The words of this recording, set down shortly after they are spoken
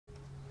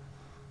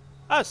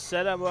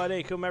Assalamu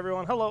alaikum,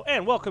 everyone. Hello,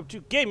 and welcome to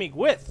Gaming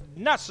with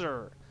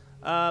Nasser.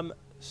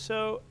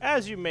 So,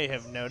 as you may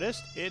have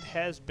noticed, it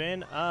has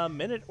been a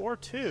minute or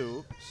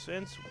two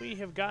since we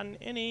have gotten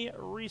any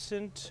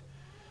recent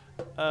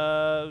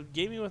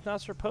Gaming with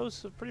Nasser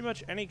posts of pretty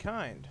much any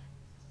kind.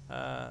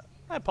 I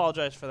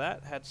apologize for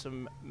that. Had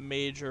some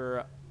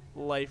major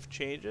life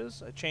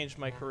changes. I changed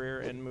my career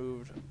and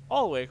moved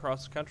all the way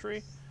across the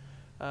country.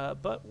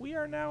 But we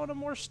are now in a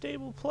more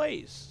stable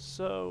place.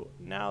 So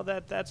now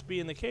that that's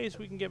being the case,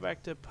 we can get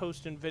back to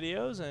posting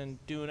videos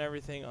and doing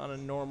everything on a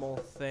normal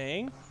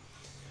thing.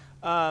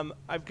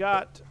 I've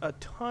got a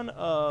ton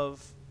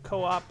of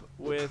co-op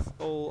with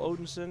old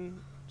Odinson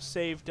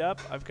saved up.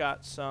 I've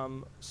got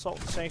some Salt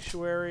and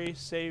Sanctuary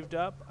saved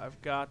up.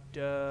 I've got,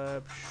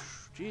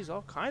 geez,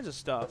 all kinds of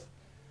stuff.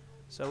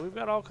 So we've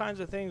got all kinds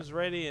of things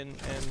ready and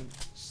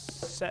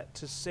set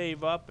to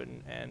save up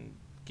and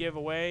give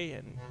away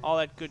and all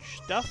that good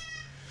stuff.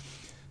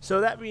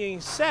 So that being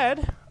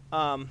said,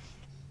 I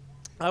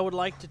would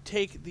like to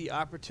take the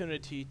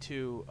opportunity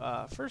to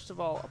first of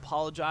all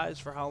apologize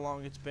for how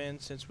long it's been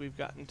since we've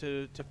gotten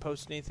to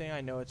post anything.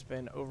 I know it's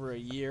been over a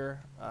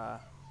year,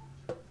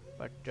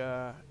 but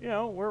you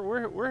know,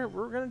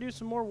 we're gonna do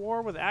some more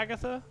War with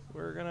Agatha.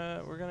 We're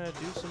gonna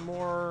do some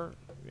more,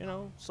 you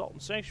know, Salt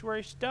and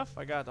Sanctuary stuff.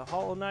 I got the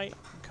Hollow Knight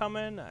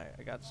coming.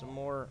 I got some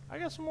more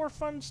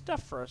fun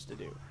stuff for us to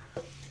do.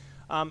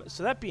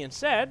 So that being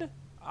said,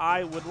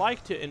 I would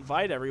like to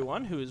invite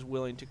everyone who is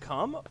willing to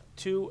come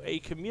to a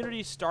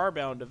community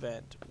Starbound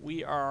event.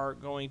 We are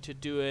going to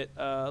do it,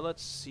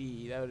 let's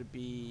see, that would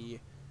be,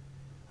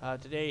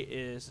 today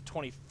is the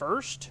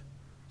 21st,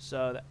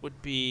 so that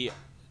would be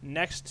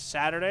next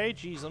Saturday.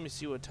 Geez, let me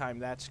see what time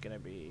that's going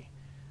to be.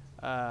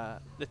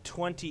 The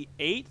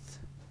 28th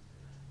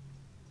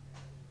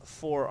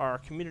for our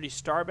community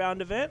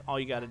Starbound event. All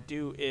you got to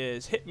do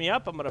is hit me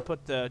up. I'm going to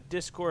put the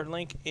Discord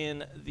link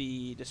in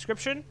the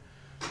description,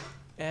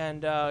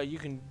 and you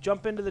can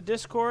jump into the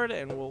Discord,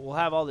 and we'll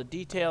have all the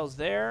details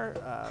there.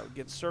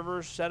 Get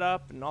servers set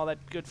up and all that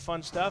good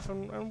fun stuff,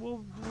 and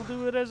we'll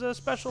do it as a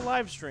special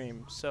live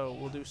stream. So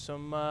we'll do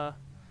some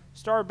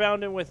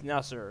Starbounding with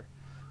Nasser.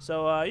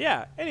 So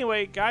yeah.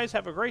 Anyway, guys,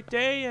 have a great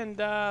day, and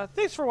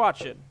thanks for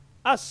watching.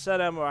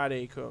 Assalamu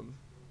alaikum.